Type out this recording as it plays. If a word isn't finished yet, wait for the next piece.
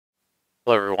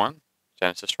Hello everyone,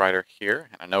 Genesis Rider here,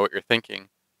 and I know what you're thinking.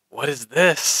 What is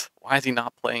this? Why is he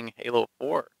not playing Halo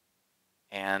 4?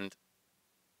 And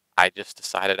I just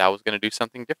decided I was going to do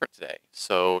something different today.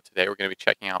 So today we're going to be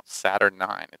checking out Saturn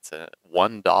 9. It's a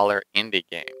 $1 indie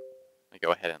game. Let me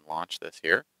go ahead and launch this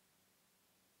here.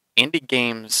 Indie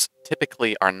games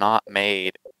typically are not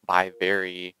made by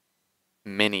very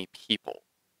many people,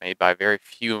 made by very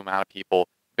few amount of people,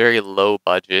 very low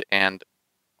budget, and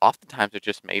oftentimes they're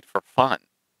just made for fun.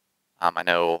 I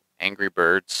know Angry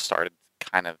Birds started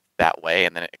kind of that way,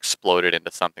 and then it exploded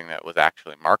into something that was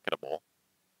actually marketable.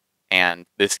 And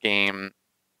this game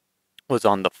was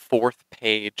on the fourth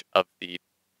page of the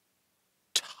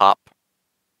top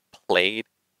played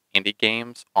indie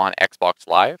games on Xbox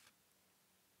Live.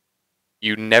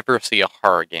 You never see a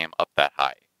horror game up that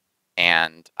high.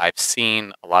 And I've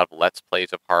seen a lot of Let's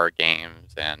Plays of horror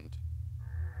games, and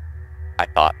I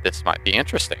thought this might be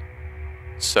interesting.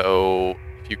 So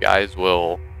if you guys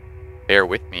will bear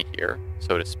with me here,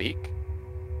 so to speak,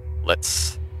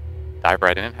 let's dive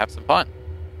right in and have some fun.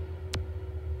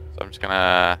 So I'm just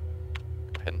gonna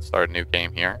go ahead and start a new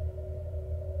game here.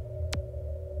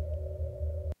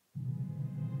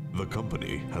 The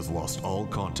company has lost all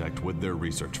contact with their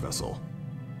research vessel.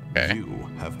 Okay. You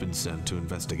have been sent to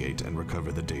investigate and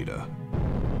recover the data.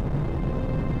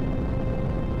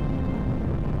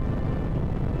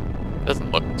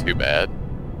 Doesn't look too bad.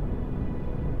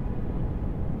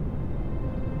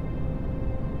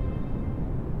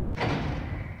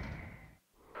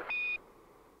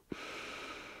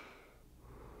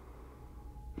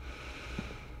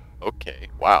 Okay,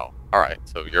 wow. Alright,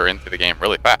 so you're into the game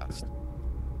really fast.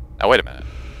 Now wait a minute.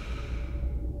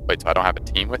 Wait, so I don't have a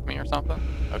team with me or something?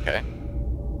 Okay.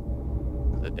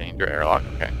 The danger airlock,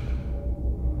 okay.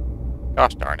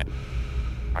 Gosh darn it.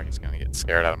 I'm just gonna get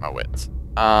scared out of my wits.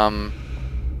 Now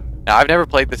I've never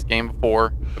played this game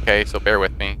before, okay, so bear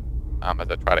with me as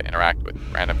I try to interact with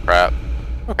random crap.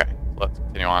 Okay, so let's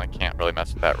continue on. I can't really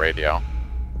mess with that radio.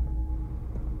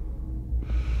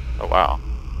 Oh wow.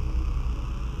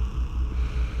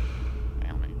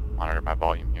 Okay, let me monitor my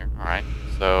volume here. Alright,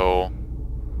 so...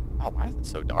 Oh, why is it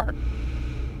so dark?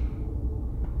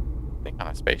 I think on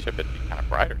a spaceship it'd be kind of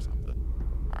bright or something.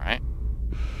 Alright.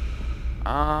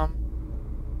 Man.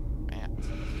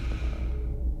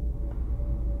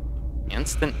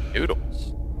 Instant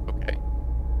noodles. Okay.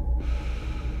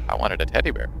 I wanted a teddy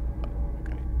bear.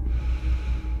 Okay.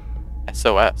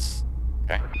 SOS.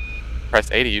 Okay.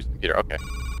 Press A to use computer. Okay.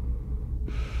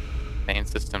 Main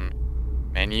system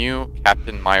menu.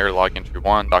 Captain Meyer log entry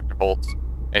 1. Dr. Holtz.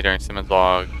 Adrian Simmons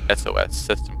log. SOS.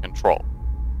 System control.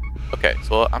 Okay,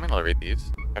 so I'm going to read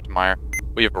these. Captain Meyer.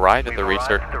 We have arrived at the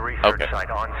research site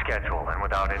on schedule and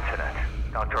without incident.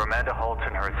 Dr. Amanda Holtz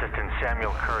and her assistant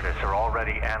Samuel Curtis are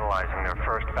already analyzing their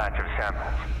first batch of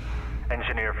samples.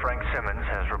 Engineer Frank Simmons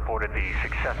has reported the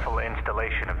successful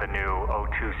installation of the new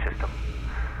O2 system.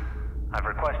 I've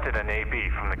requested an AB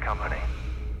from the company.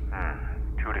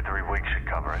 2 to 3 weeks should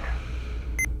cover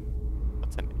it.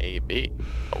 What's an AB?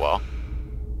 Oh well.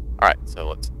 Alright, so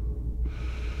let's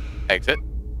exit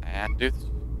and do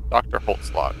Dr.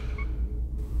 Holtz log.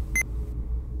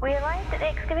 We arrived at the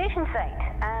excavation site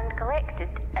and collected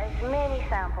as many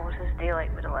samples as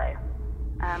daylight would allow.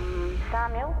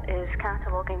 Samuel is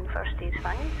cataloguing first stage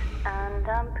finds, and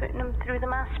I'm putting them through the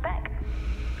mass spec.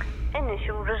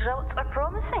 Initial results are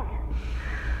promising.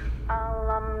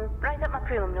 I'll write up my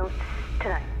prelim notes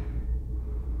tonight.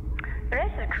 The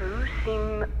rest of the crew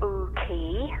seem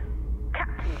okay.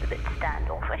 Captain's a bit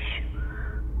standoffish.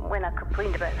 When I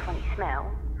complained about the funny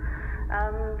smell,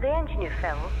 the engineer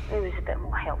fellow, who was a bit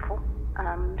more helpful,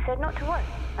 said not to worry,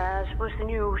 as was the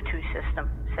new O2 system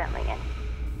settling in.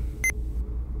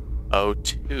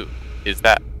 O2. Is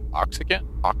that oxygen?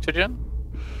 Oxygen?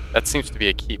 That seems to be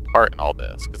a key part in all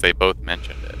this, because they both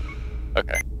mentioned it.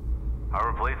 Okay. I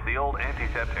replaced the old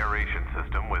anti-sept aeration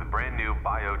system with brand new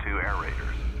Bio2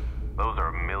 aerators. Those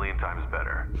are a million times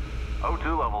better.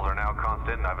 O2 levels are now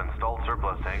constant, and I've installed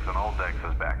surplus tanks on all decks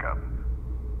as backup.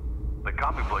 The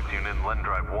Compiplex unit in Lend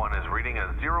Drive 1 is reading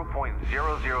a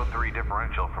 0.003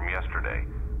 differential from yesterday.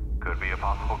 Could be a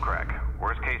possible crack.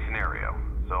 Worst case scenario,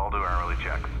 so I'll do hourly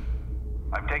checks.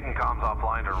 I've taken comms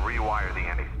offline to rewire the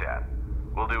anti-stat.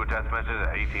 We'll do a test message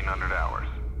at 1800 hours.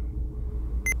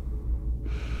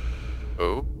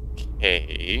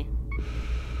 Okay.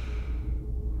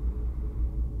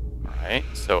 Alright,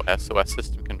 so SOS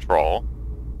system control.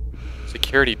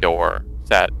 Security door.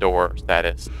 Door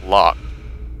status locked.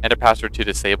 Enter password to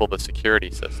disable the security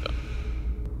system.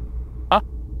 Huh.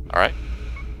 Alright.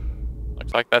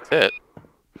 Looks like that's it.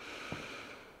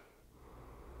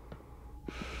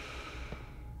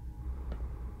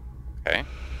 Okay.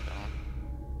 So,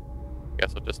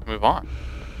 guess we'll just move on.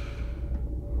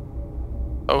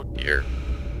 Oh dear.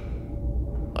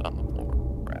 Blood on the floor.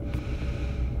 Crap.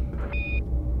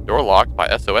 Door locked by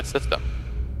SOS system.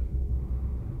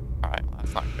 Alright, well,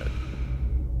 that's not good.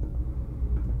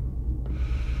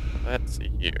 Let's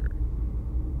see here.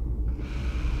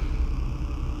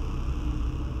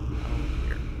 Oh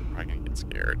dear. I'm gonna get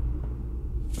scared.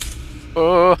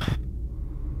 Oh.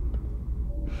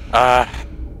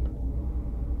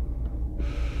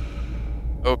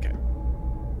 Okay.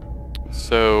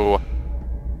 So.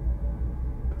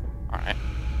 Alright.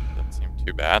 Doesn't seem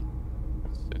too bad.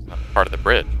 It's not part of the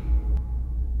bridge.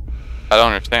 I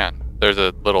don't understand. There's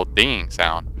a little dinging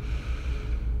sound.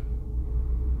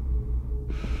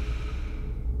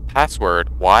 Password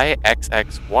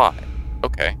YXXY.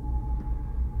 Okay.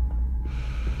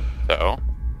 So.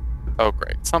 Oh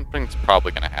great. Something's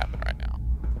probably gonna happen right now.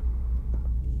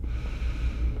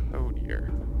 Oh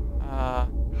dear.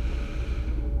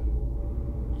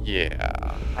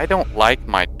 Yeah. I don't like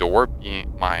my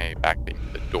back being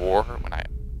to the door when I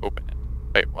open it.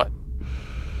 Wait, what?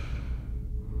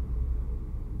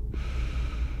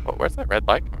 Oh, where's that red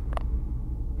light coming from?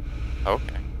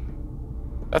 Okay.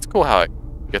 That's cool how it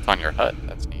gets on your HUD.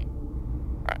 That's neat.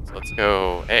 Alright, so let's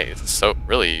go. Hey, this is so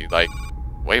really, like,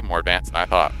 way more advanced than I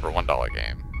thought for a $1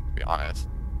 game, to be honest.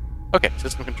 Okay,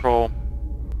 system control.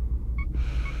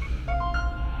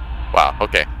 Wow,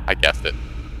 okay, I guessed it.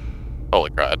 Holy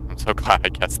crud, I'm so glad I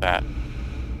guessed that.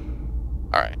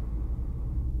 Alright.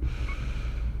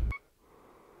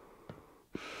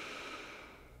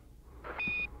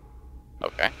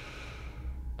 Okay.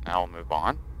 Now we'll move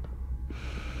on.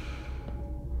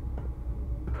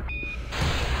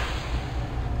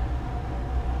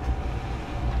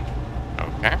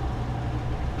 Okay.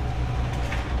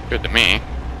 Good to me.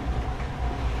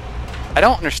 I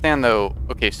don't understand though.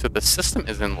 Okay, so the system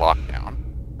is in lockdown.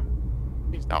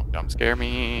 Please don't jump scare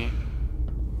me.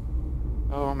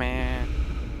 Oh man.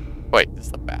 Wait, this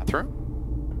is the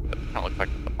bathroom? That kind of looks like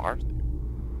the bars do.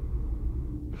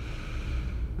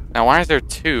 Now, why is there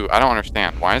two? I don't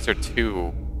understand. Why is there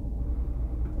two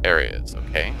areas?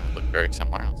 Okay, they look very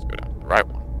similar. Let's go down to the right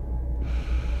one.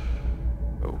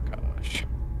 Oh gosh.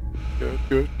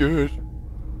 Good.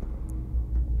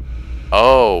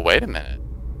 Oh, wait a minute.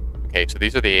 Okay, so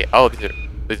these are the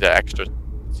these are extra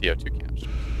CO2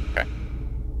 canisters. Okay,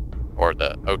 or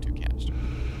the O2 canister.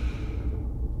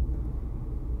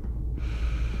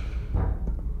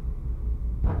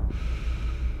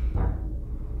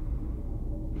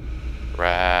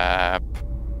 Crap.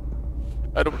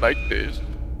 I don't like this.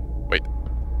 Wait.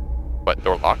 What?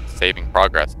 Door locked? Saving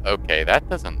progress. Okay, that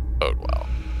doesn't bode well.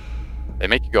 They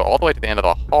make you go all the way to the end of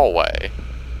the hallway.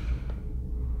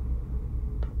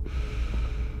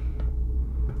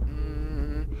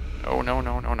 Oh, no.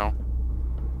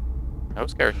 No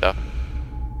scary stuff.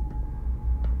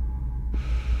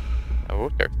 No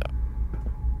scary stuff.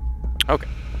 Okay.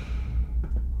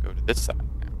 Go to this side now.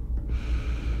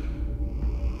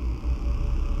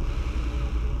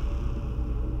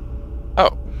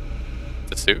 Oh.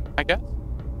 It's a suit, I guess?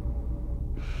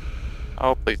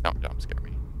 Oh, please don't jump scare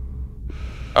me.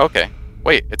 Okay.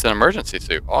 Wait, it's an emergency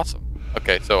suit. Awesome.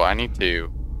 Okay, so I need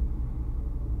to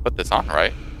put this on,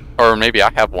 right? Or maybe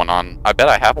I have one on. I bet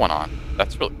I have one on.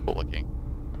 That's really cool looking.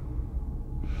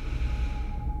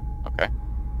 Okay.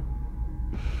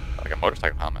 Like a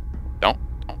motorcycle helmet. Don't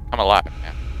come alive,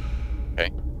 man.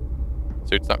 Okay.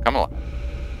 Suits don't come alive.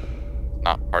 It's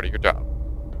not part of your job.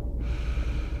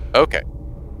 Okay.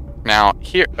 Now,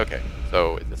 here. Okay.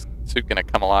 So, is this suit gonna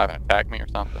come alive and attack me or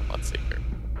something? Let's see here.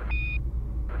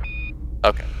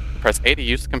 Okay. Press A to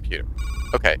use the computer.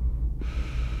 Okay.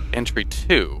 Entry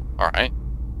 2. Alright.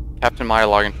 Captain Meyer,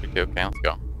 log entry 2. Okay, let's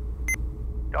go.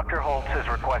 Dr. Holtz has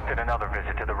requested another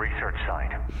visit to the research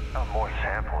site. Oh, more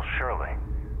samples, surely.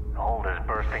 The hold is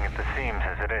bursting at the seams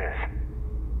as it is.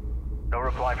 No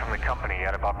reply from the company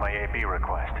yet about my AB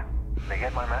request. They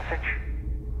get my message?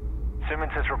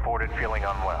 Simmons is reported feeling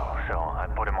unwell, so I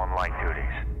put him on light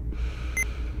duties.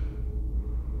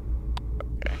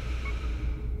 Okay.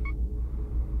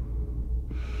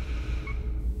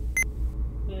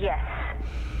 Yes.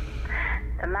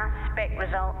 The mass spec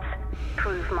results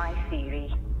prove my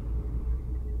theory.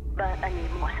 But I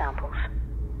need more samples.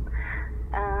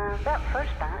 That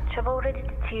first batch have already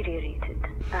deteriorated,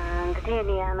 and the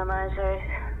DNA analyzer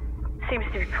seems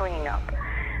to be playing up.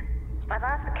 I've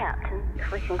asked the captain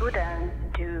if we can go down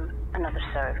and do another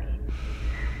survey.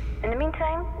 In the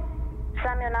meantime,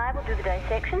 Samuel and I will do the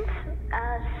dissections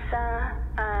as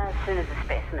soon as the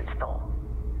specimens thaw.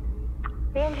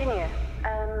 The engineer,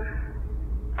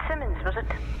 Simmons, was it?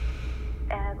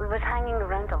 was hanging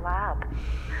around the lab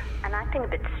and acting a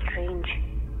bit strange.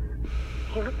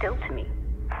 He looked ill to me,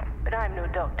 but I'm no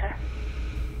doctor.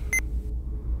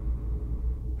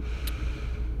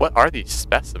 What are these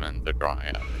specimens they're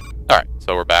drawing up? Alright,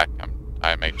 so we're back.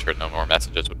 I made sure no more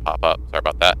messages would pop up. Sorry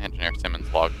about that. Engineer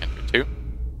Simmons log entry 2.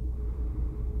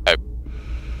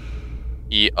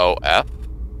 EOF.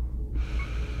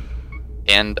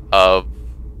 End of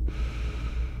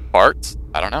farts?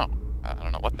 I don't know. I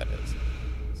don't know what that is.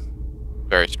 It's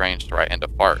very strange to write end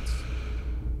of farts.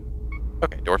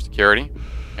 Okay, door security.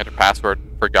 Enter password.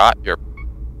 Forgot your...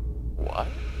 What?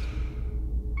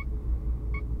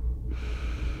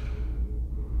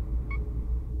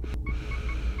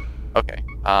 Okay,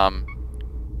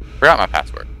 forgot my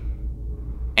password.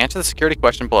 Answer the security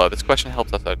question below. This question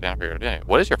helps us identify your identity.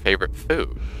 What is your favorite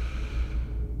food?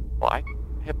 Well, I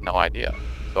have no idea.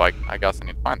 So I guess I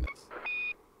need to find this.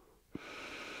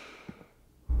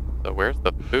 So where's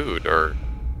the food, or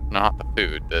not the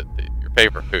food, your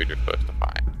favorite food you're supposed to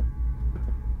find?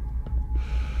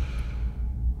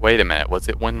 Wait a minute, was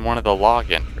it one of the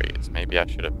log entries? Maybe I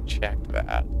should have checked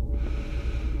that.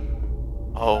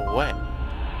 Oh, wait.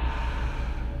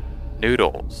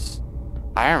 Noodles.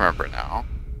 I remember now.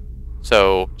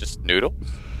 So, just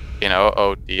noodles?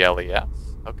 Noodles?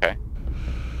 Okay.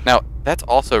 Now, that's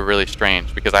also really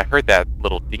strange because I heard that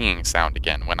little dinging sound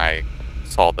again when I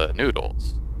saw the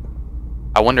noodles.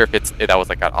 I wonder if that was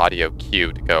like an audio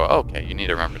cue to go, okay, you need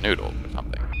to remember noodles or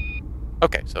something.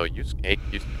 Okay, so use the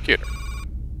computer.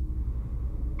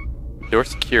 Door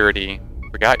security.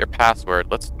 Forgot your password.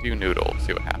 Let's do noodles,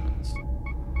 see what happens.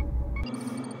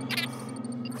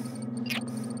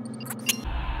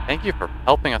 Thank you for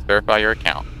helping us verify your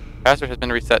account. Password has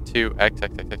been reset to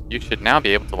XXX. You should now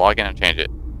be able to log in and change it.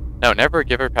 No, never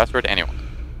give your password to anyone.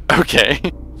 Okay.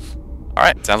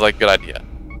 Alright, sounds like a good idea.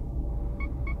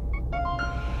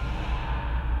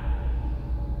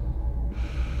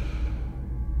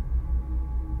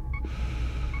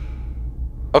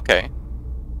 Okay.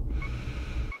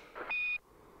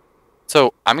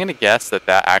 So, I'm gonna guess that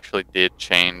actually did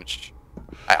change...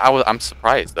 I'm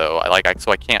surprised though.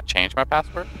 So I can't change my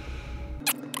password?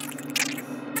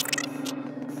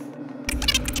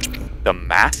 The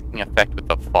masking effect with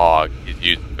the fog is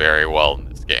used very well in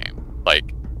this game.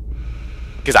 Like,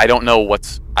 because I don't know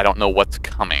what's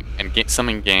coming, and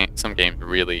some games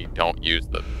really don't use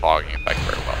the fogging effect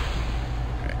very well.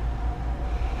 Okay.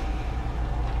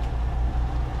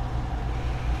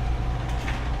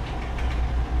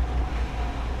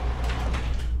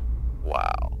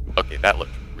 Wow. Okay, that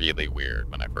looked really weird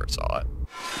when I first saw it.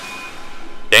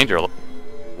 Danger.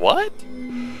 What?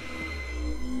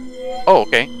 Oh,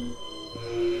 okay.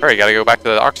 Hurry, gotta go back to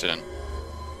the oxygen.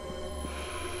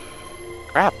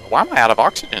 Crap, why am I out of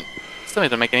oxygen? This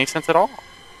doesn't make any sense at all.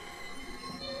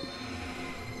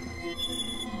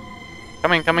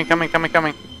 Coming. There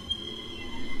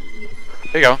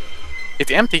you go.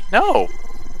 It's empty. No!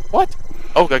 What?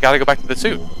 Oh, I gotta go back to the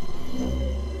suit.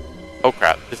 Oh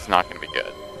crap, this is not gonna be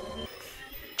good.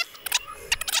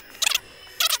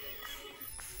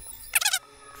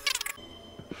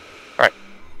 Alright.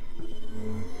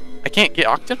 I can't get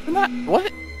oxygen from that?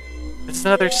 What? This is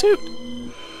another suit.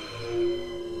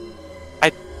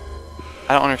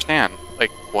 I don't understand.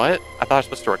 Like, what? I thought I was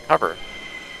supposed to recover.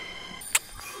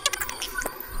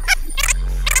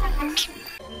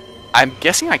 I'm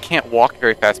guessing I can't walk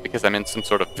very fast because I'm in some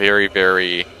sort of very,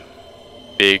 very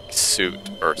big suit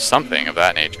or something of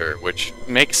that nature, which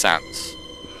makes sense.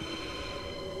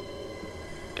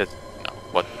 Because,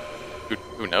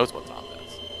 who knows what's on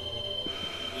this?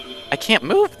 I can't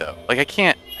move, though. Like, I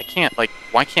can't, like,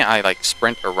 why can't I, like,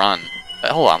 sprint or run?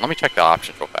 Hold on, let me check the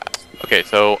options real fast. Okay,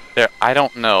 so, I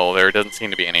don't know, there doesn't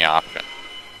seem to be any option.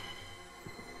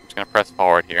 I'm just gonna press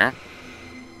forward here.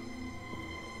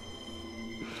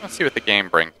 Let's see what the game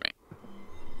brings me.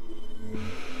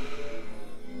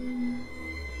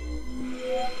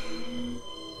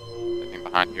 Anything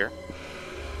behind here?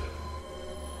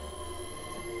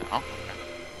 No? Okay.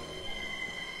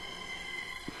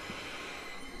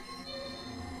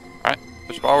 Alright,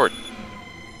 push forward.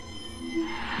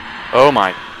 Oh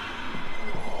my.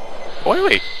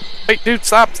 Wait, dude,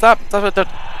 stop.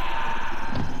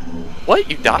 What?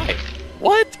 You died?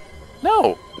 What?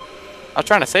 No. I was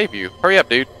trying to save you. Hurry up,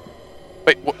 dude.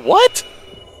 Wait, what?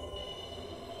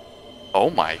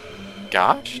 Oh my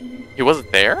gosh. He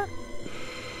wasn't there?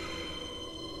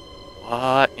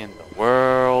 What in the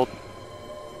world?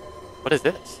 What is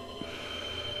this?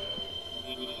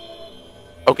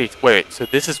 Okay, wait, so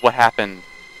this is what happened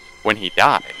when he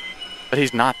died. But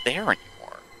he's not there anymore.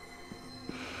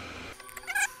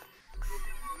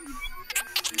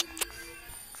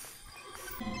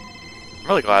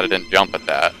 really glad I didn't jump at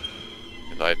that.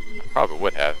 Because I probably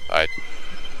would have if I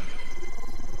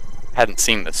hadn't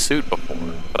seen the suit before.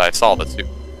 But I saw the suit.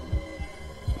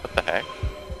 What the heck?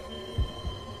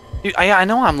 Dude, I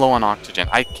know I'm low on oxygen.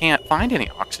 I can't find any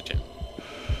oxygen.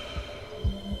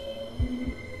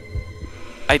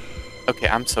 Okay,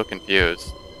 I'm so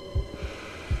confused.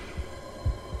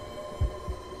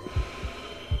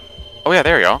 Oh yeah,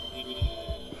 there you go.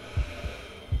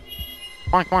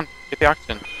 Come on, get the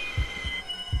oxygen.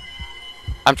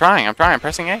 I'm trying, I'm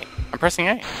pressing A. I'm pressing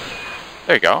A.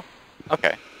 There you go.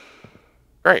 Okay.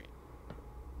 Great.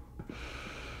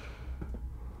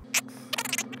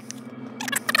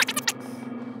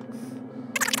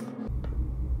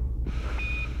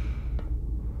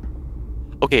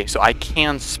 Okay, so I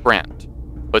can sprint,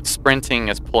 but sprinting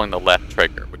is pulling the left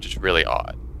trigger, which is really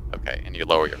odd. Okay, and you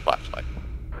lower your flashlight.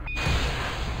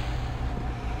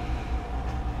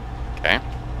 Okay.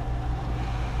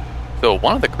 So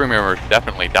one of the crew members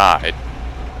definitely died.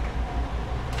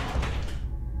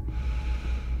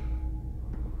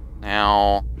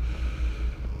 Now...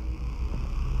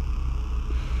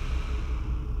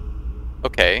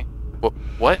 Okay.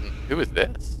 What? Who is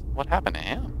this? What happened to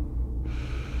him?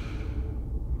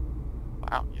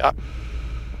 Wow, yuck.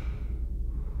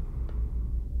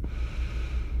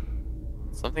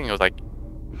 Something was like...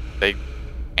 They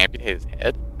amputated his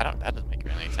head? That doesn't make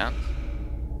any sense.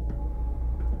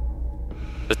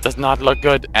 This does not look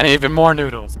good. And even more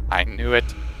noodles. I knew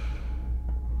it.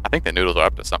 I think the noodles are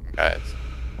up to something, guys.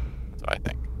 That's what I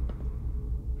think.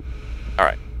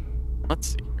 Alright. Let's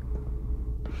see here.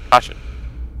 Caution.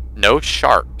 No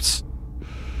sharps.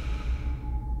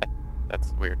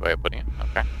 That's a weird way of putting it.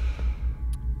 Okay.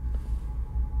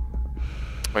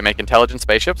 We make intelligent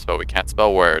spaceships, but we can't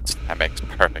spell words. That makes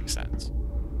perfect sense.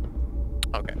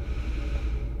 Okay.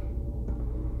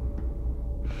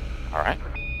 Alright.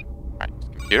 Alright,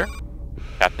 computer.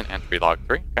 Captain entry log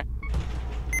 3. Okay.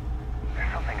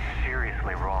 There's something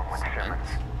seriously wrong with Simmons.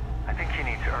 I think he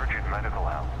needs urgent medical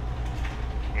help.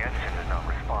 The engine is not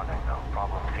responding, though.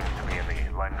 Problem seems to be in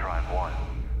the line drive 1.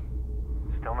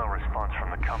 Still no response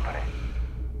from the company.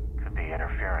 Could be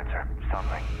interference or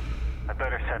something. I'd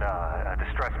better set a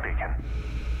distress beacon.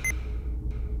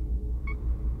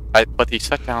 But he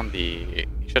shut down the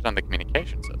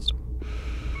communication system.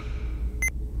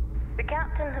 The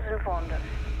captain has informed us,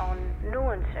 on no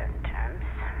uncertain terms,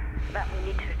 that we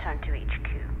need to return to HQ.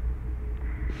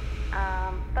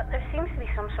 But there seems to be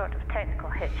some sort of technical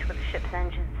hitch with the ship's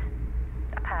engines,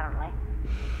 apparently.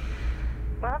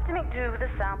 We'll have to make do with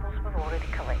the samples we've already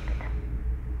collected.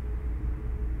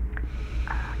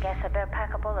 I guess I better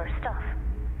pack up all our stuff.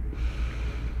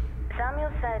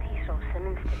 Samuel said he saw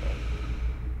Simmons today.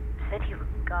 Said he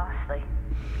looked ghastly,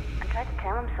 and tried to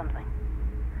tell him something.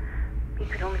 He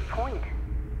could only point,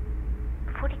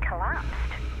 before he collapsed.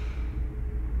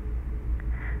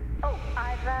 Oh,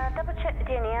 I've double-checked the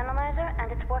DNA analyzer,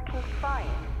 and it's working fine.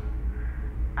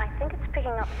 I think it's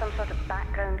picking up some sort of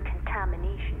background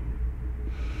contamination.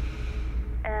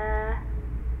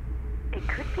 It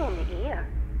could be in the air.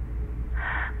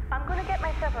 I'm gonna get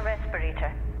myself a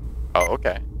respirator. Oh,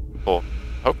 okay. Well,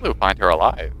 hopefully we'll find her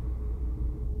alive.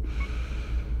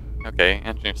 Okay,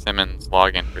 Engineer Simmons,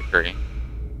 login for 3.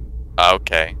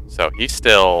 Okay, so he's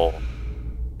still...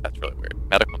 That's really weird.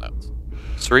 Medical notes.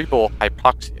 Cerebral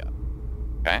hypoxia.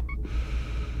 Okay.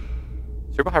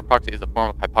 Cerebral hypoxia is a form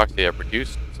of hypoxia of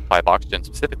reduced supply of oxygen,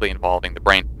 specifically involving the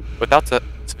brain. Without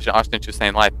sufficient oxygen to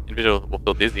sustain life, individuals will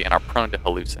feel dizzy and are prone to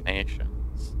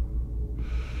hallucinations.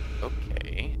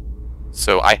 Okay.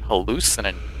 So I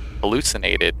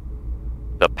hallucinated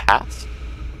the past?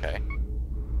 Okay.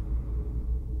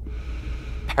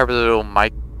 Parasital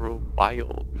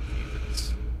microbial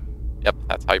diseases. Yep,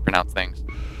 that's how you pronounce things.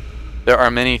 There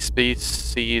are many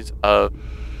species of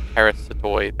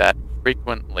parasitoid that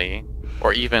frequently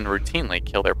or even routinely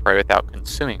kill their prey without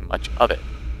consuming much of it.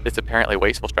 This apparently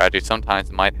wasteful strategy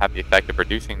sometimes might have the effect of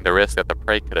reducing the risk that the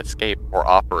prey could escape or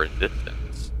offer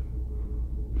resistance.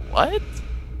 What?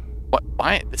 What?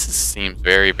 Why? Seems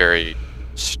very, very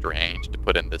strange to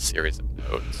put in this series of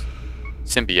notes.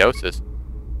 Symbiosis.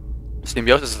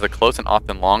 Symbiosis is a close and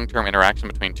often long-term interaction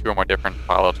between two or more different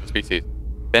biological species.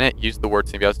 Bennett used the word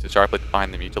symbiosis to sharply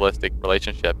define the mutualistic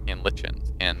relationship in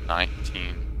lichens in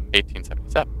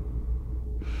 1877.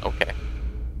 Okay.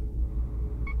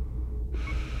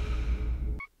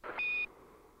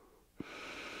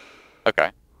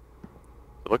 Okay.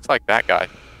 It looks like that guy.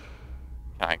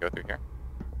 Can I go through here?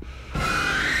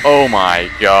 Oh my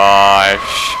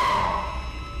gosh.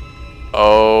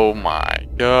 Oh my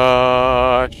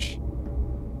gosh.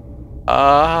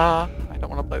 I don't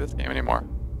want to play this game anymore.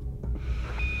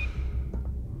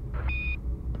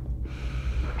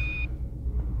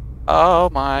 Oh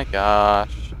my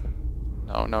gosh.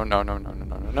 No, no, no, no, no, no,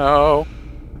 no, no, no.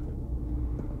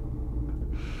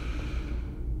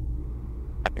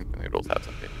 I think the noodles have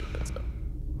something to do with that stuff.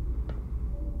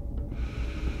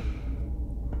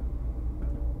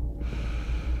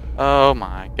 Oh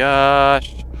my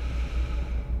gosh.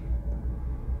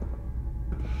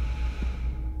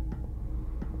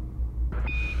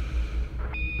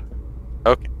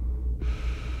 Okay.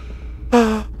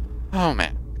 Oh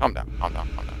man. Calm down, calm down,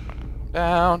 calm down, calm down, calm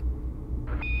down.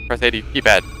 Press A to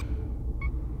keypad.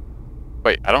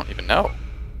 Wait, I don't even know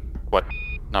what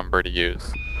number to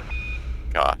use.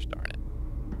 Gosh darn it.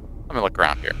 Let me look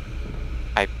around here.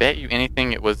 I bet you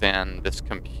anything it was in this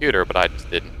computer, but I just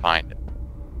didn't find it.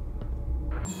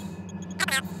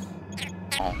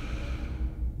 Oh.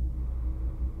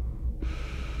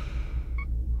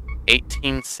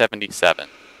 1877.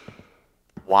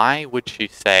 Why would she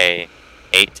say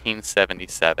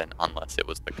 1877 unless it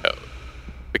was the code?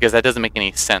 Because that doesn't make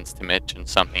any sense to mention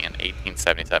something in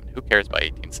 1877. Who cares about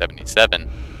 1877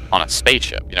 on a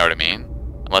spaceship? You know what I mean?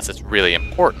 Unless it's really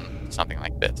important, something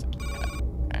like this.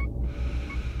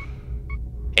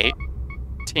 Okay.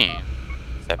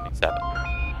 1877.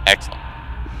 Excellent.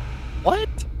 What?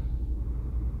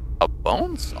 A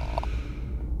bone saw?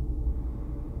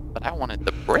 But I wanted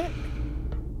the brick.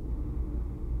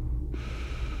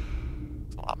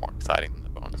 It's a lot more exciting than the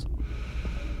bone saw.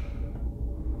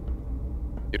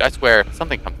 Dude, I swear, if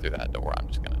something comes through that door, I'm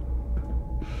just gonna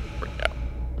freak out.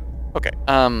 Okay,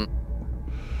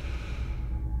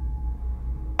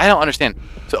 I don't understand.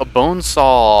 So a bone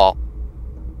saw...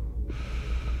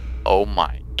 Oh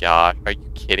my gosh, are you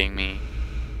kidding me?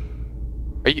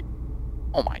 Are you...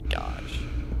 Oh my gosh.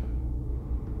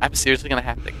 I'm seriously gonna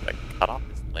have to, like, cut off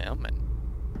this limb, and...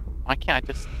 Why can't I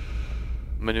just...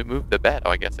 move the bed? Oh,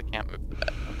 I guess I can't move the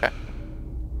bed. Okay.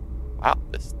 Wow,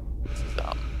 this is,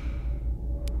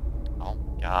 oh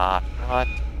my gosh, what?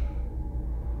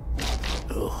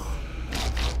 Ugh.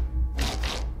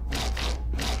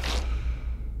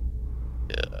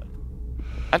 Yeah.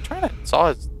 I'm trying to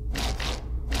saw his...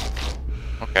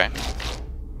 Okay.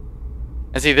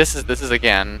 And see, this is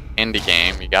again, indie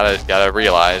game. You gotta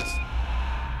realize...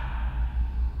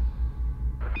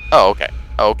 Oh, okay.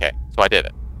 Oh, okay. So I did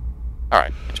it.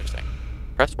 Alright, interesting.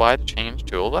 Press Y to change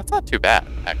tool. That's not too bad,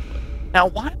 actually. Now,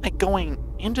 why am I going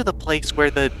into the place where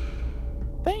the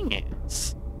thing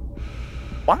is?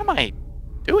 Why am I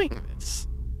doing this?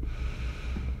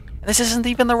 And this isn't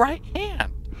even the right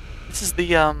hand. This is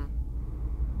the,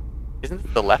 Isn't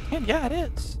it the left hand? Yeah, it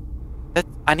is.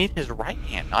 I need his right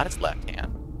hand, not his left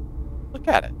hand. Look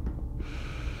at it.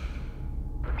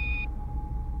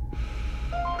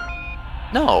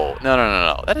 No.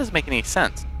 That doesn't make any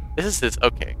sense. This is his...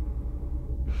 Okay.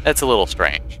 That's a little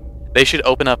strange. They should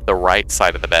open up the right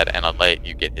side of the bed and let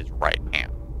you get his right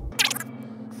hand.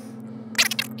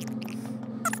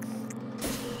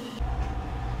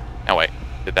 Now wait.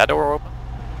 Did that door open?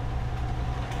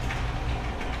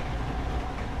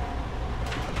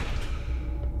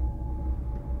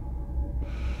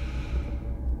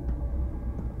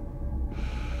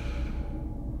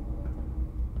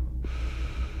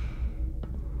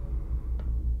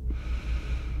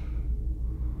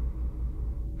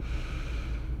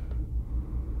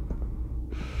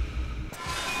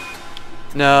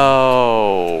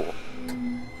 No.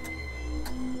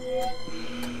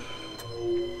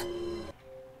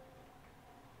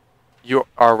 You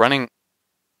are running...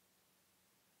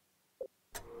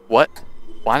 What?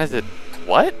 Why does it...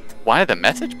 What? Why did the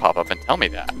message pop up and tell me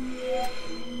that?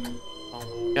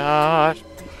 Oh my gosh,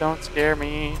 please don't scare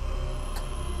me.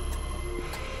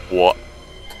 What?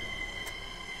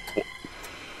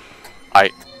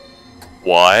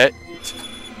 What?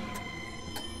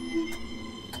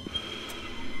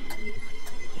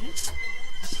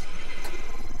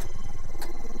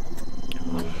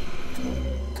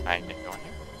 I didn't go in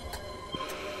here.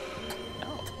 No.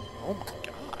 Oh my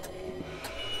god.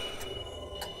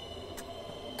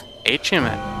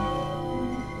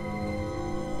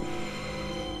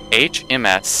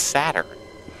 HMS Saturn.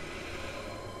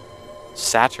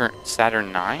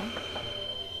 Saturn 9?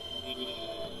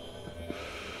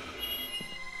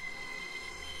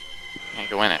 Can't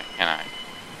go in it, can I?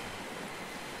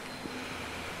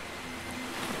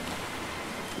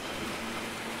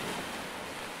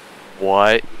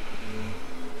 What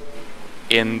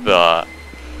in the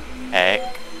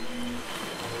heck?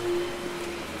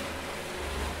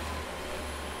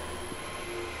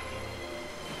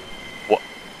 What?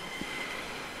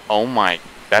 Oh my,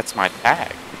 that's my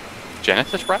tag.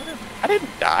 Genesis Rider? I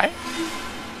didn't die.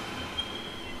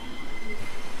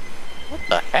 What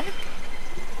the heck?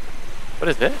 What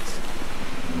is this?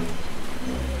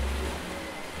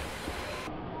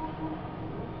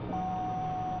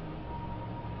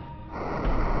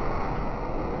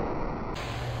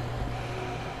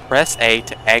 Press A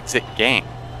to exit game.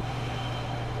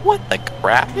 What the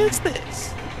crap is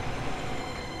this?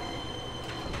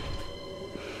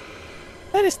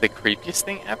 That is the creepiest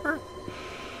thing ever.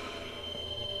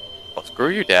 Well, screw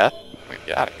you, Death. I'm gonna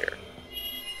get out of here.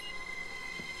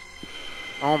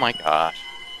 Oh my gosh.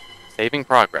 Saving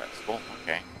progress. Well,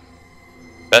 okay.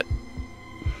 I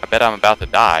bet I'm about to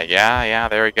die. Yeah,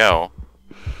 there we go.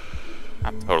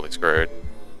 I'm totally screwed.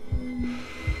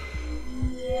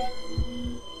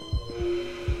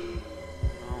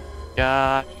 Oh my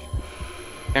gosh.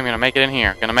 Okay, I'm gonna make it in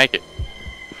here. Gonna make it.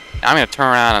 Now I'm gonna turn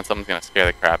around and something's gonna scare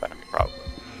the crap out of me, probably.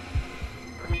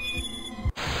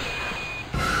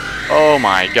 Oh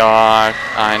my gosh.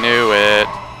 I knew it.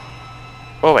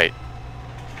 Oh, wait.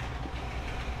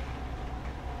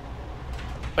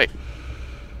 Wait.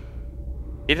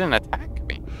 He didn't attack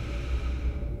me.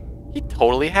 He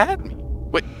totally had me.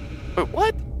 Wait,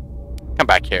 what? Come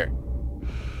back here.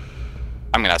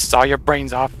 I'm gonna saw your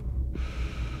brains off.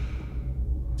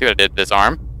 See what I did to this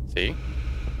arm? See? I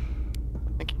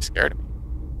think he scared me.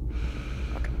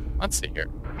 Okay, let's see here.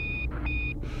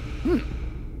 Well,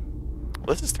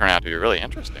 this has turned out to be really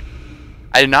interesting.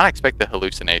 I did not expect the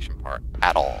hallucination part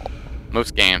at all.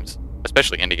 Most games,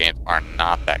 especially indie games, are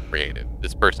not that creative.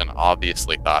 This person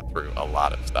obviously thought through a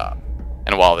lot of stuff.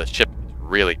 And while this ship is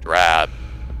really drab,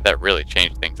 that really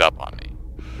changed things up on me.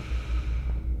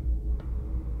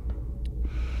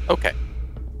 Okay.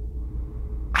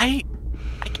 I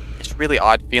get this really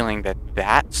odd feeling that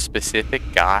that specific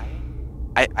guy,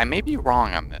 I may be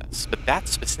wrong on this, but that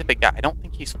specific guy, I don't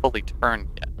think he's fully turned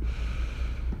yet.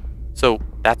 So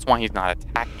that's why he's not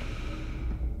attacking.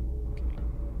 Okay.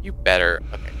 You better.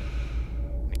 Okay.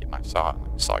 Let me get my saw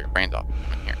and saw your brains off.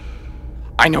 Come in here.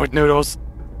 I know it, Noodles.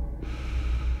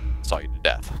 Saw you to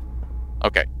death.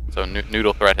 Okay. So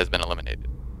noodle threat has been eliminated.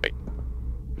 Wait.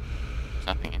 There's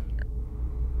nothing in here.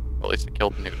 Well, at least I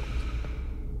killed the noodles.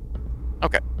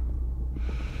 Okay.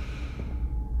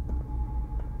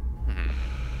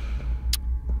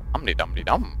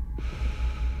 Dum-de-dum-de-dum.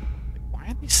 Why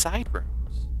are these side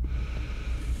rooms?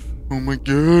 Oh my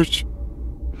gosh.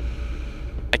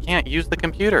 I can't use the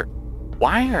computer.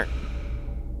 Why are...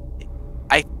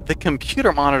 The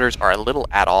computer monitors are a little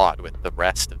at odds with the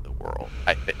rest of the world.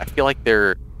 I feel like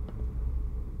they're...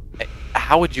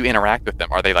 How would you interact with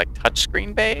them? Are they like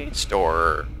touchscreen based,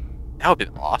 or... That would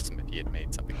have been awesome if he had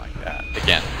made something like that.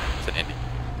 Again, it's an indie.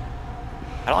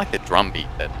 I don't like the drum beat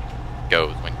that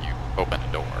goes when you open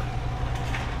a door.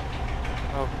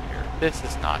 Oh here. This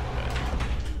is not good.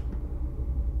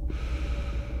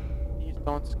 Please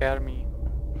don't scare me.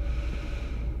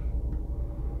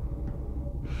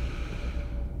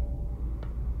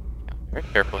 Very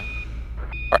carefully.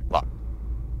 Alright, locked.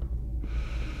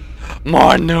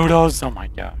 More noodles! Oh my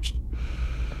gosh.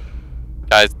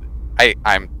 Guys, I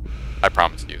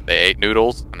promise you, they ate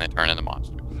noodles and they turn into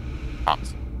monsters. I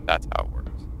promise you. That's how it works.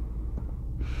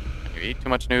 When you eat too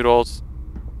much noodles...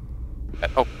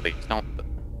 Oh, please, don't...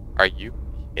 Are you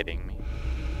kidding me?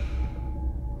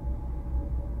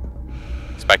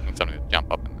 Expecting somebody to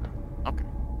jump up in there. Okay.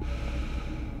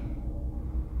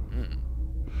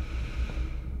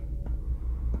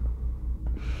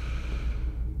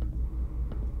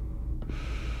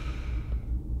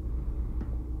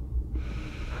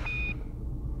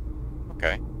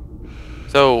 Okay.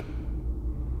 So,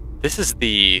 this is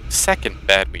the second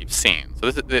bed we've seen.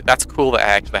 So that's cool that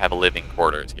I actually have a living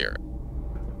quarters here.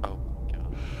 Oh my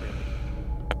god, really?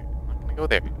 Okay, I'm not gonna go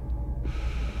there yet.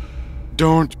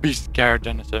 Don't be scared,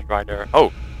 Genesis Rider.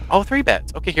 Oh, 3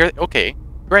 beds. Okay, here. Okay,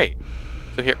 great.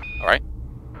 So here, all right.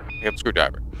 We have a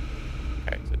screwdriver.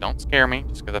 Okay, so don't scare me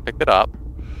just because I picked it up.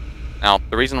 Now,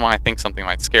 the reason why I think something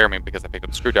might scare me because I picked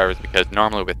up a screwdriver is because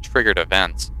normally with triggered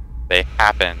events, they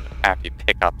happen after you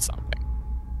pick up something.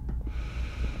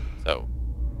 So,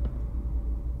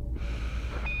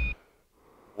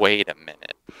 wait a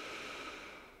minute.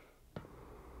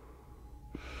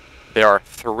 There are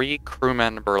 3 crew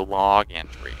member log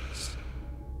entries.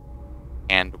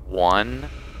 And 1,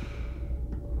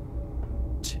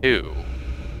 2,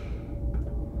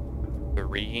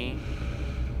 3,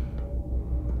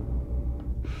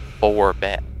 4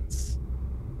 beds.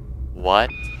 What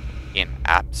in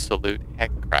absolute heck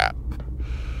crap?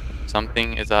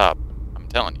 Something is up. I'm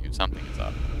telling you, something is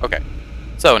up. Okay,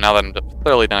 so now that I'm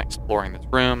thoroughly done exploring this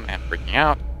room and freaking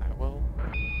out, I will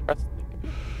press the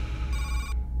computer.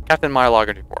 Captain Mylog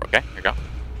entry 4, okay? Here we go.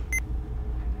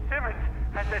 Simmons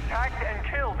has attacked and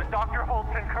killed Dr.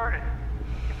 Holton Curtis.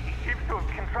 He seems to have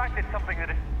contracted something that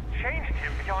has changed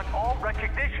him beyond all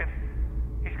recognition.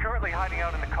 He's currently hiding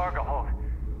out in the cargo hold.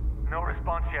 No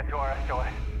response yet to our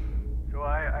SOS. So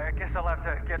I guess I'll have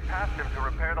to get past him to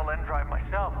repair the lens drive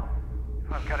myself.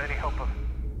 If I've got any hope of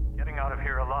getting out of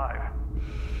here alive.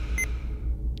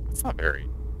 That's not very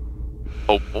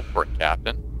hopeful for a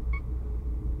captain.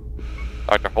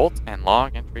 Dr. Holt and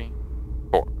log entry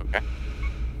 4. Okay.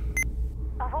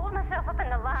 I've holed myself up in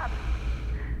the lab.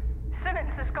 Simmons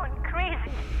has gone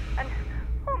crazy, and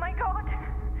oh my god,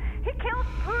 he killed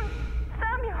poor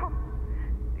Samuel.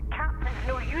 The captain's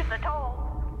no use at all.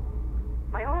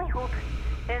 My only hope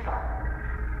is...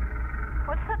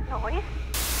 What's that noise?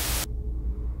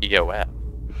 EOF.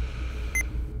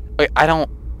 Wait,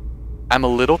 I'm a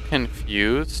little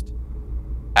confused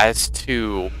as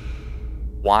to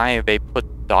why they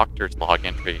put doctor's log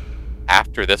entry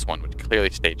after this one, which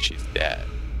clearly states she's dead.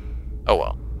 Oh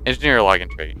well. Engineer log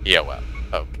entry, EOF.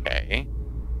 Okay.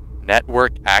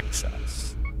 Network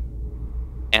access.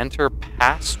 Enter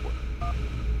password.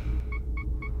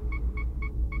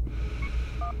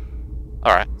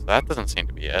 Alright, so that doesn't seem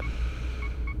to be it.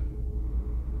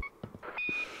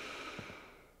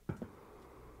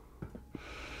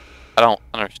 I don't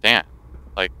understand.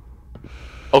 Like,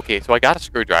 okay, so I got a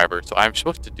screwdriver, so I'm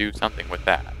supposed to do something with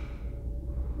that.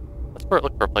 Let's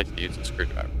look for a place to use the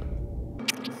screwdriver.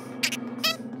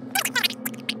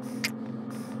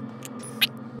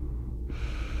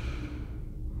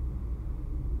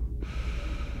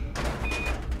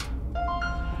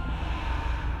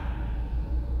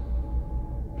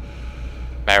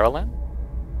 Marilyn?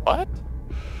 What?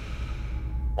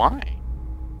 Why?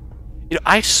 You know,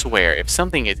 I swear, if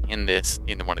something is in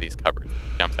one of these cupboards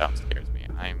that jumps out and scares me,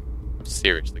 I'm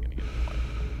seriously gonna get annoyed.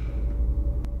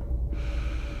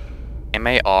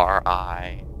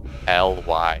 M-A-R-I-L-Y-N.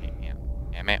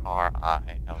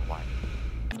 M-A-R-I-L-Y.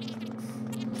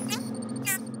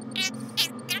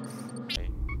 Okay.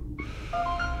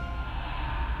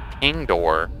 Ping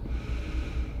door.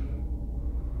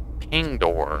 Ping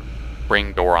door.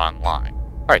 Bring door online.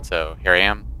 Alright, so here I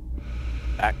am.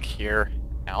 Back here.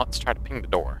 Now let's try to ping the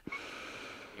door.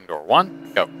 Ping door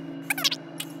 1, go.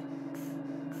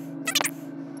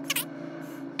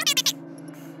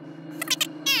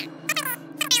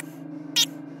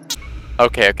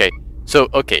 Okay. So,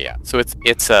 okay, yeah. So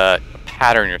it's a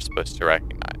pattern you're supposed to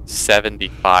recognize.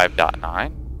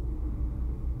 75.9.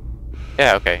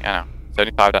 Yeah, okay, I know.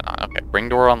 75.9. Okay, bring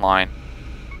door online.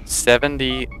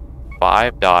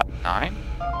 75.9.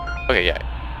 Okay, yeah.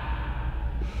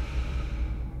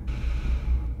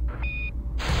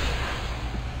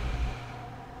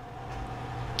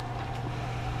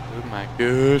 Oh my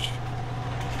gosh.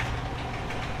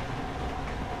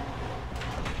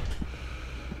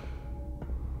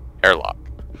 Airlock.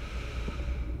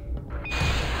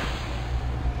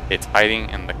 It's hiding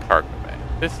in the cargo bay.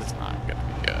 This is not gonna be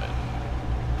good.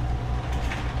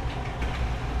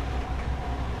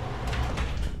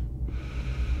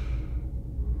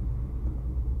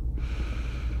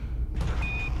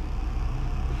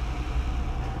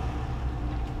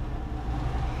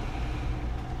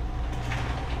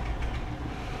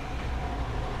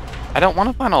 I don't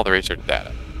want to find all the research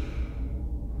data.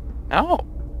 No.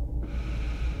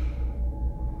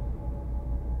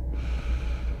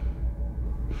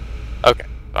 Okay,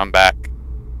 so I'm back.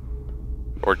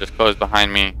 Door just closed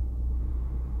behind me.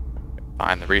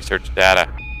 Find the research data.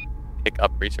 Pick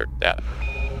up research data.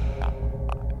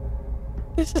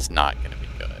 This is not going to be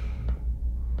good.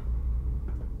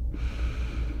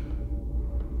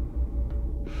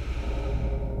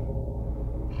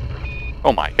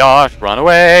 Oh my gosh, run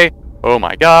away! Oh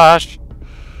my gosh!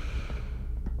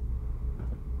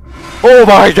 Oh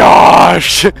my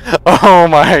gosh! Oh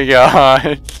my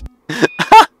gosh!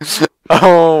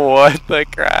 Oh, what the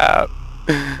crap?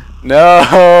 No!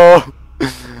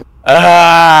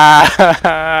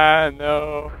 Ah!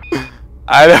 No!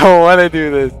 I don't want to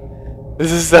do this.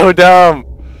 This is so dumb.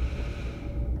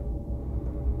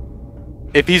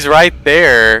 If he's right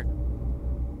there...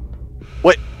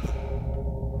 What?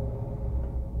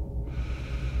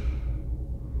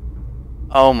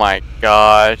 Oh my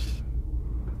gosh.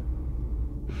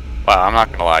 Wow, I'm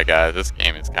not gonna lie, guys. This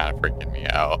game is kind of freaking me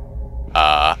out.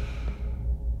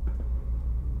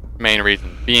 Main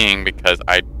reason being because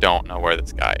I don't know where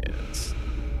this guy is.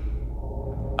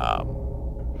 I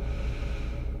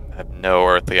have no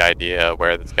earthly idea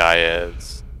where this guy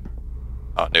is.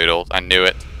 Oh, Noodles. I knew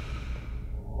it.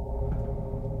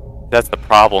 That's the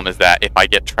problem, is that if I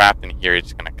get trapped in here, he's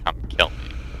just gonna come kill me.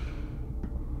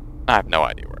 I have no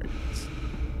idea where he is.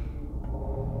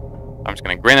 I'm just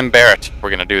gonna grin and bear it.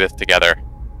 We're gonna do this together.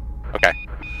 Okay.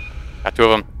 Got 2 of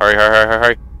them. Hurry, hurry, hurry,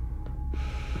 hurry.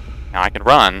 Now I can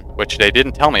run, which they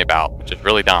didn't tell me about, which is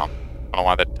really dumb. I don't know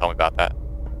why they didn't tell me about that.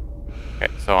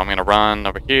 Okay, so I'm gonna run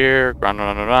over here. Run,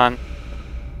 run, run, run.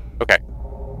 Okay.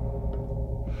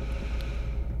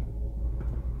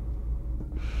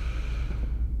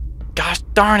 Gosh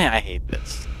darn it, I hate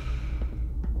this.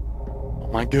 Oh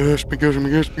my gosh, my gosh, my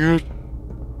gosh, my gosh.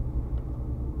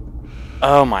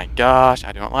 Oh my gosh,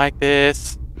 I don't like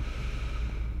this.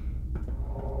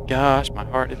 Gosh, my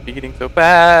heart is beating so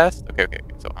fast. Okay, okay,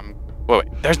 okay. So I'm... Wait,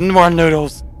 wait. There's more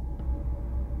noodles.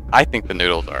 I think the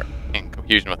noodles are in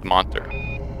confusion with the monster.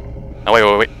 No, wait,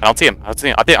 wait, wait. I don't see him. I don't see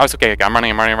him. I think I was okay. Okay, I'm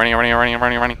running, I'm running, I'm running, I'm running, I'm running, I'm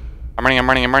running, I'm running. I'm running, I'm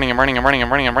running, I'm running, I'm running, I'm running,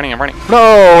 I'm running, I'm running, I'm running.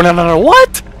 No, no, no, no.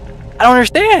 What? I don't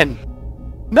understand.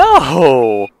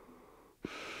 No.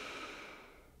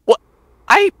 What?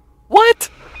 What?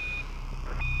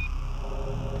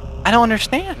 I don't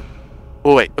understand.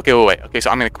 Oh, wait. Okay, wait, wait. Okay, so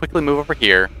I'm going to quickly move over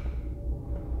here.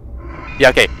 Yeah,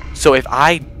 okay. So if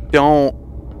I don't...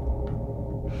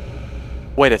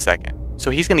 Wait a second. So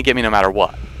he's going to get me no matter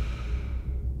what.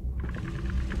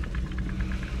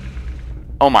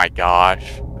 Oh my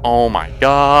gosh. Oh my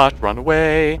gosh. Run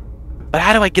away. But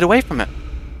how do I get away from him?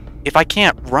 If I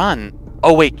can't run...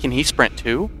 Oh, wait. Can he sprint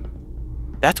too?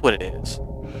 That's what it is.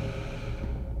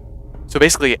 So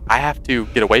basically, I have to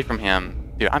get away from him.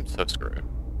 Dude, I'm so screwed.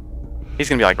 He's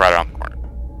going to be like right around the corner.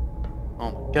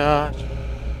 Oh my gosh.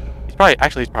 He's probably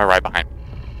right behind me.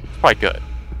 It's probably good.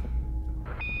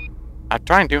 I'm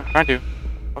trying to.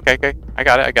 Okay, okay. I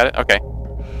got it. Okay.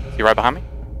 Is he right behind me?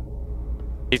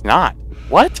 He's not.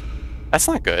 What? That's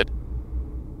not good.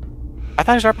 I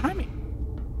thought he was right behind me.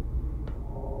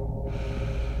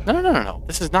 No, no, no, no, no.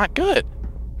 This is not good.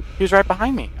 He was right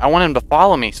behind me. I want him to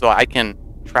follow me so I can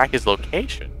track his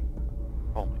location.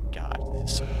 Oh my god,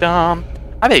 this is so dumb.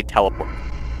 I bet he teleported.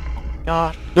 Oh my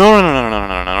gosh. No, no, no, no, no,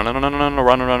 no, no, no, no, no, no, no, no,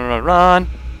 run, run, run, run.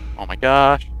 Oh my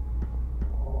gosh.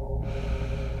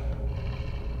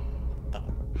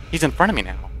 He's in front of me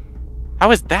now.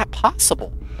 How is that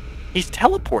possible? He's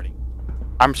teleporting.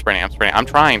 I'm sprinting. I'm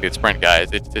trying to sprint, guys.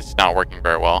 It's just not working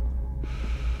very well.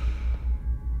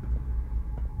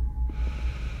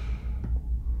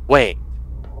 Wait.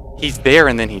 He's there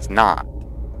and then he's not.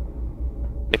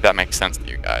 If that makes sense to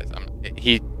you guys.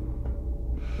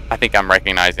 I think I'm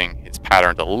recognizing his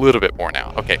patterns a little bit more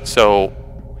now. Okay, so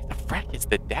where the frick is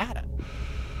the data?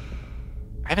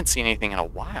 I haven't seen anything in a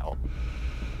while.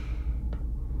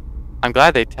 I'm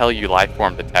glad they tell you life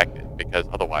form detected, because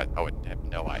otherwise I would have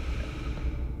no idea.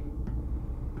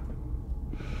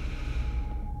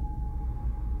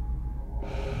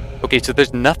 Okay, so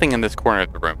there's nothing in this corner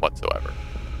of the room whatsoever.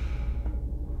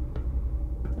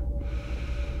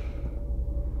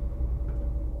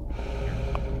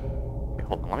 Okay,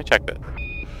 hold on, let me check this.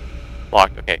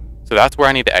 Locked, okay. So that's where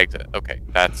I need to exit. Okay,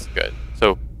 that's good.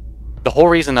 So the whole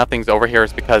reason nothing's over here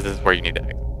is because this is where you need to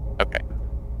exit. Okay.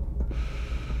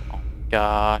 Oh my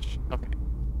gosh. Okay.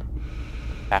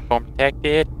 Platform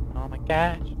protected. Oh my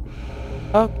gosh.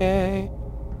 Okay.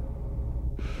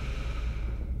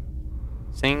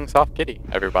 Sing Soft Kitty,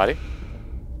 everybody.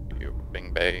 You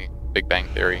Big Bang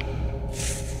Theory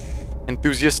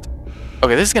enthusiast.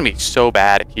 Okay, this is gonna be so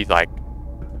bad if he's like...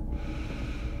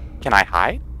 Can I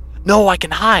hide? No, I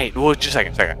can hide! Well, just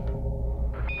a second.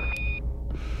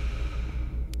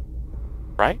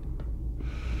 Right?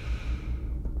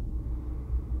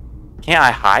 Can't I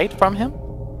hide from him?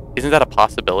 Isn't that a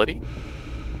possibility?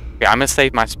 Okay, I'm gonna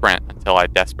save my sprint until I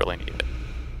desperately need it.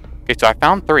 Okay, so I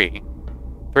found 3.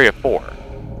 3 of 4.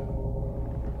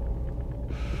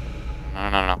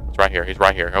 No. It's right here. He's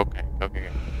right here. Okay.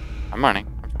 I'm running.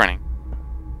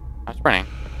 I'm sprinting.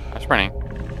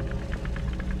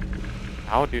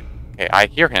 How do... Okay, I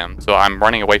hear him, so I'm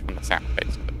running away from the sound,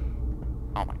 basically.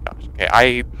 Oh my gosh. Okay,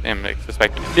 I am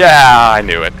suspecting... Yeah, I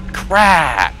knew it.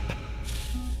 Crap!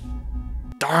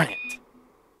 Darn it.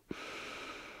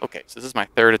 Okay, so this is my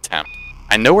 3rd attempt.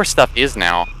 I know where stuff is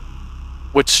now.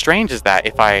 What's strange is that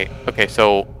if I... Okay,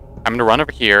 so I'm going to run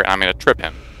over here, and I'm going to trip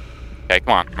him. Okay,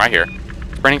 come on. I'm right here.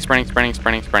 Sprinting. Okay,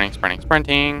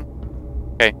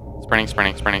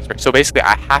 sprinting. So basically,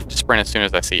 I have to sprint as soon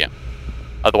as I see him.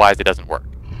 Otherwise, it doesn't work.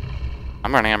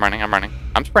 I'm running.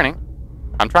 I'm sprinting.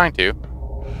 I'm trying to.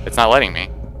 It's not letting me.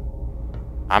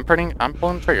 I'm pulling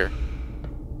the trigger.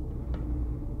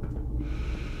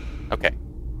 Okay.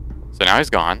 So now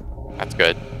he's gone. That's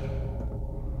good.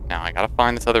 Now I gotta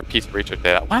find this other piece of research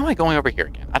data. Why am I going over here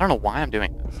again? I don't know why I'm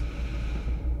doing this.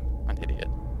 I'm an idiot.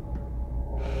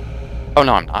 Oh,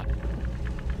 no, I'm not.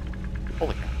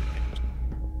 Holy crap.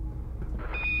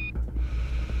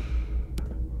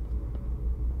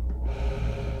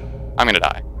 I'm gonna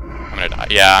die.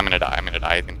 Yeah, I'm gonna die.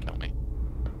 He's gonna kill me.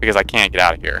 Because I can't get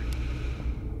out of here.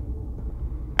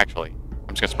 Actually,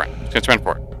 I'm just gonna sprint. Sprint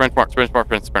for it. Sprint for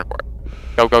it.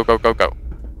 Go, go, go, go, go.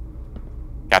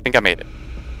 Okay, I think I made it.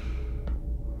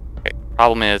 Okay, the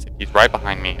problem is, if he's right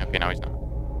behind me... Okay, no, he's not.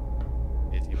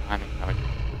 Is he behind me? No, he's not.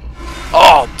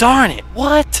 Oh, darn it!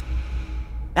 What?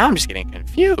 Now I'm just getting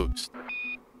confused.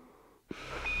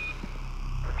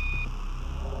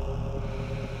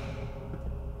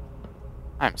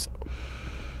 I'm so...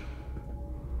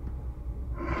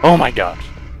 Oh my gosh.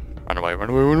 Run away, run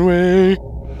away, run away!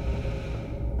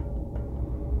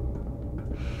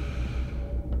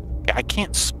 Okay, I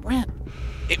can't sprint.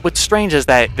 What's strange is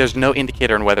that there's no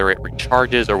indicator on whether it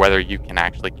recharges or whether you can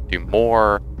actually do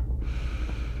more.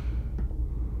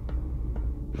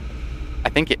 I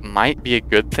think it might be a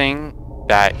good thing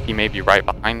that he may be right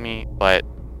behind me, but...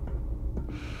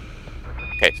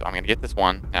 Okay, so I'm going to get this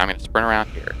one, and I'm going to sprint around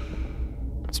here.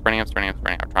 I'm sprinting, I'm sprinting, I'm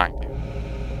sprinting, I'm trying to.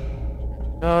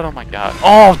 Oh my god.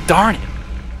 Oh, darn it!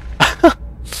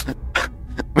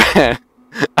 Man,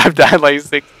 I've died like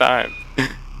 6 times.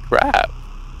 Crap.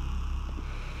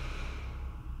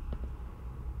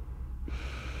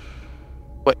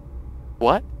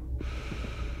 What?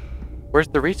 Where's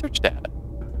the research data?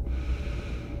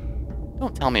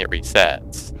 Don't tell me it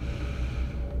resets.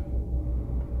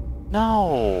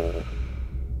 No.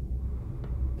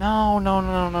 No, no,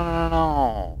 no, no, no,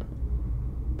 no.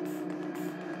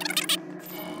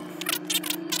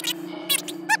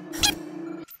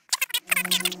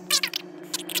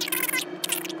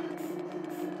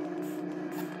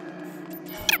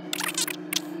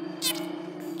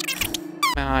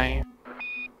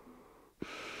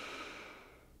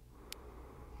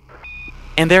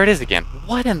 And there it is again.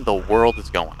 What in the world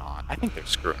is going on? I think they're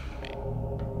screwing with me.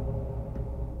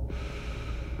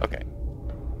 Okay.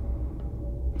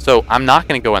 So I'm not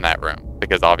going to go in that room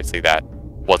because obviously that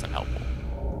wasn't helpful.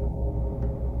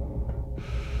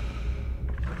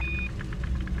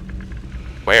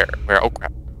 Where? Where? Oh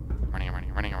crap. Running,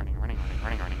 running, running, running, running,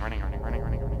 running, running, running, running, running, running,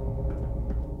 running.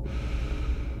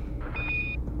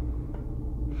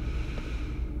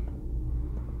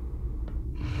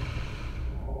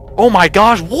 Oh my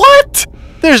gosh, what?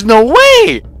 There's no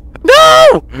way!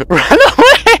 No! Run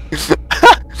away!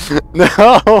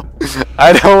 No!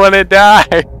 I don't want to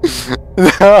die!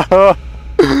 No!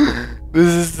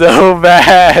 This is so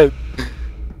bad!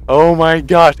 Oh my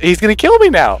gosh, he's gonna kill me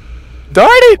now! Darn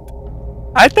it!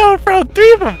 I thought in front of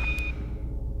 3 of them!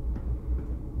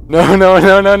 No, no,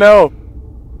 no, no, no!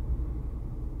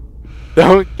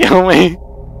 Don't kill me!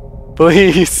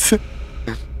 Please!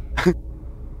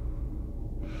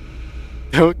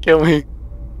 Don't kill me.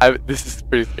 This is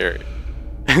pretty scary.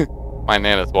 My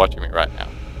Nana's watching me right now.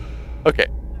 Okay.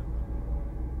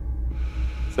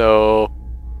 So...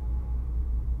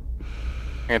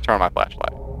 I'm gonna turn on my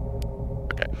flashlight.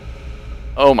 Okay.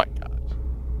 Oh my gosh.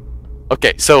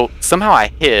 Okay, so somehow I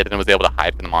hid and was able to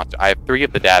hide from the monster. I have 3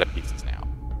 of the data pieces now.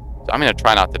 So I'm gonna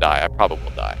try not to die. I probably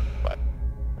will die, but...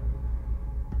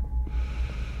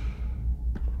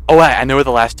 Oh, I know where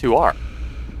the last 2 are.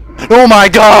 Oh my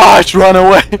gosh! Run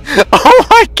away! Oh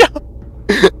my god!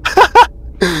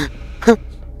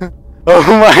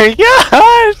 Oh my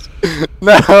gosh!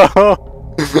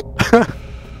 No!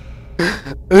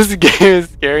 This game is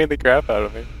scaring the crap out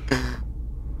of me.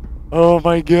 Oh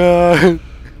my god!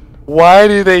 Why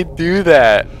do they do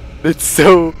that? It's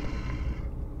so...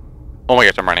 Oh my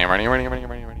gosh, I'm running, I'm running, I'm running, I'm running, I'm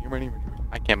running, I'm running, I'm running, I'm running.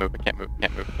 I can't move, I can't move, I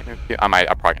can't move, I can't move. I'm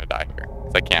probably gonna die here.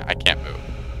 Because I can't move.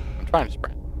 I'm trying to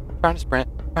sprint. Trying to sprint.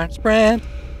 Trying to sprint.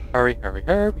 Hurry, hurry,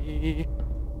 hurry.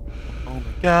 Oh my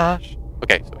gosh.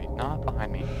 Okay, so he's not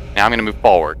behind me. Now I'm going to move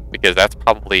forward because that's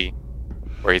probably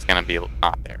where he's going to be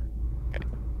not there. Okay.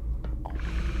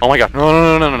 Oh my gosh. No,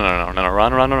 no, no, no, no, no, no, no.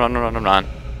 Run, run, run, run, run, run.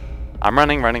 I'm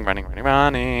running, running, running, running,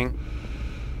 running.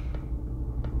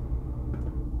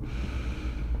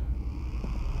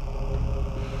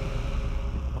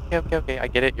 Okay, okay, okay. I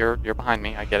get it. You're behind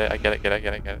me. I get it. I get it. Get it.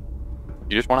 Get it. Get it.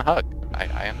 You just want a hug. I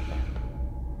understand.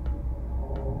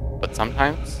 But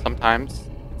sometimes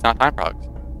it's not time for hugs.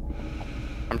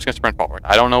 I'm just gonna sprint forward.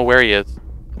 I don't know where he is.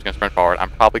 I'm just gonna sprint forward. I'm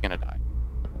probably gonna die.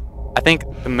 I think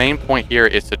the main point here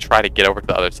is to try to get over to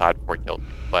the other side before he kills me.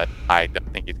 But I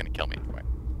don't think he's gonna kill me anyway.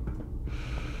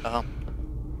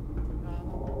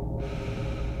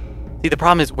 See, the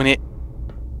problem is when it...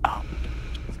 Oh,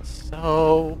 it's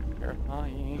so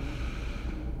terrifying.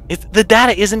 The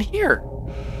data isn't here.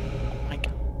 Oh my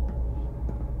god.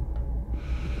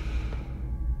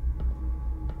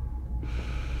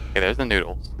 Okay, there's the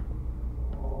noodles.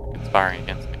 Conspiring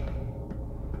against me.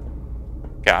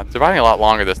 Okay, I'm surviving a lot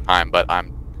longer this time, but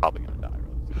I'm probably gonna die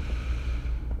really soon.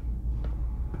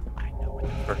 I know where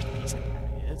the first piece of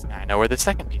data is, and I know where the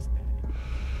second piece of data is.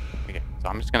 Okay, so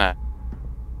I'm gonna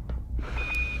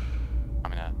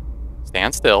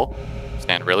stand still.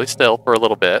 Stand really still for a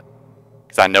little bit.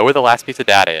 Because I know where the last piece of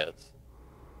data is.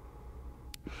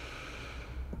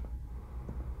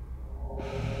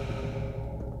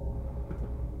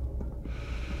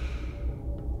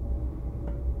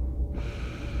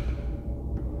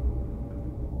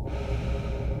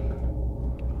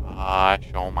 Gosh,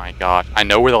 oh my gosh. I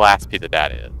know where the last piece of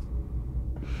data is.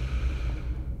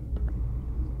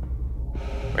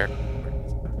 Where? Is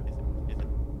it?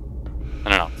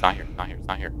 No, it's not here. It's not here. It's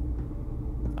not here.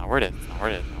 It's not where it is. It's not where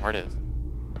it is. It's not where it is.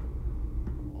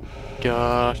 Oh my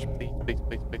gosh.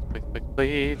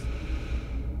 Please.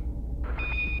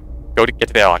 Get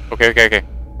to the airlock. Okay.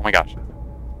 Oh my gosh.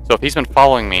 So if he's been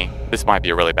following me, this might be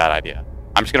a really bad idea.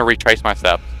 I'm just going to retrace my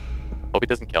steps. Hope he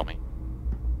doesn't kill me.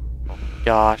 Oh my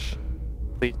gosh.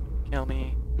 Please don't kill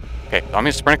me. Okay, so I'm going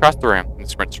to sprint across the room. I'm going to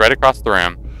sprint straight across the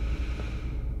room.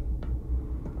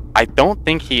 I don't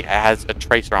think he has a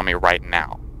tracer on me right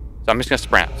now. So I'm just going to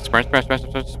sprint. Sprint.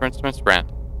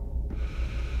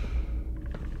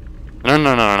 No.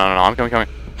 I'm coming.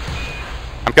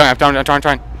 I'm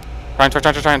trying.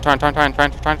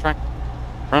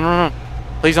 Run.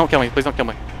 Please don't kill me.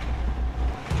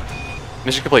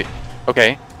 Mission complete.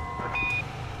 Okay.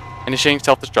 Initiating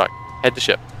self-destruct. Head to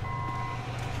ship.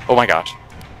 Oh my gosh.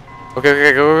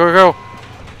 Okay, go.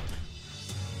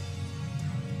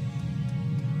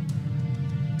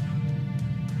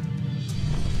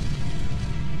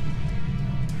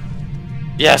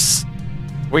 Yes!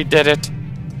 We did it!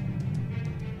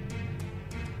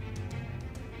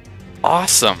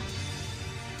 Awesome!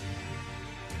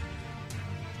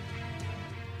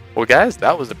 Well guys,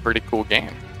 that was a pretty cool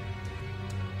game.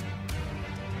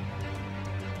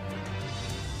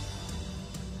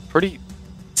 Pretty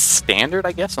standard,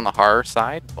 I guess, on the horror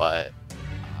side, but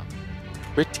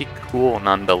pretty cool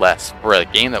nonetheless. For a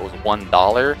game that was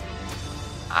 $1,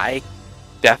 I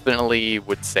definitely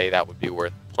would say that would be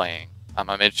worth playing. I'm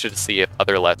interested to see if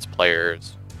other Let's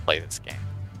Players play this game.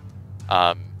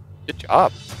 Good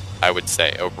job, I would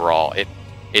say, overall.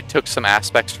 It took some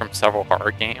aspects from several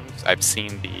horror games. I've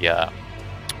seen the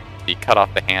cut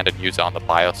off the hand and use it on the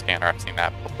bioscanner. I've seen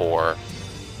that before.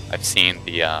 I've seen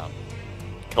the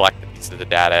collect the pieces of the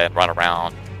data and run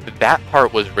around. That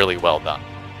part was really well done.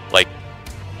 Like,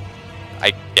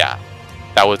 yeah,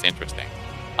 that was interesting.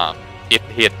 If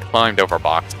he had climbed over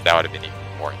boxes, that would have been even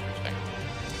more interesting.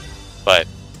 But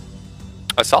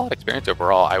a solid experience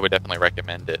overall. I would definitely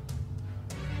recommend it.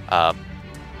 A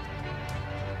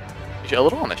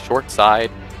little on the short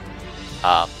side,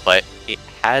 but it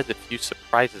has a few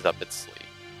surprises up its sleeve.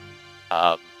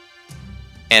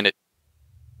 And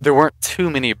there weren't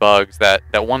too many bugs. That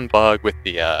one bug with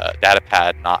the data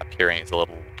pad not appearing is a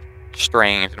little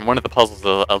strange, and one of the puzzles is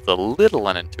a little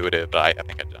unintuitive, but I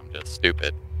think I'm just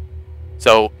stupid.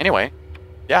 So anyway,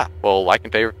 yeah, well, like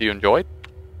and favorite if you enjoyed.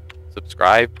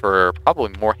 Subscribe for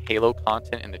probably more Halo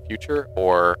content in the future,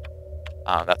 or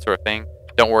that sort of thing.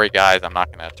 Don't worry, guys, I'm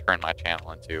not going to turn my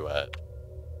channel into a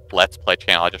Let's Play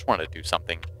channel. I just wanted to do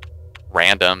something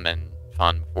random and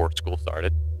fun before school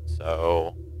started.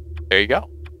 So, there you go.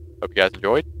 Hope you guys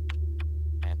enjoyed,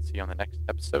 and see you on the next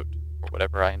episode, or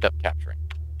whatever I end up capturing.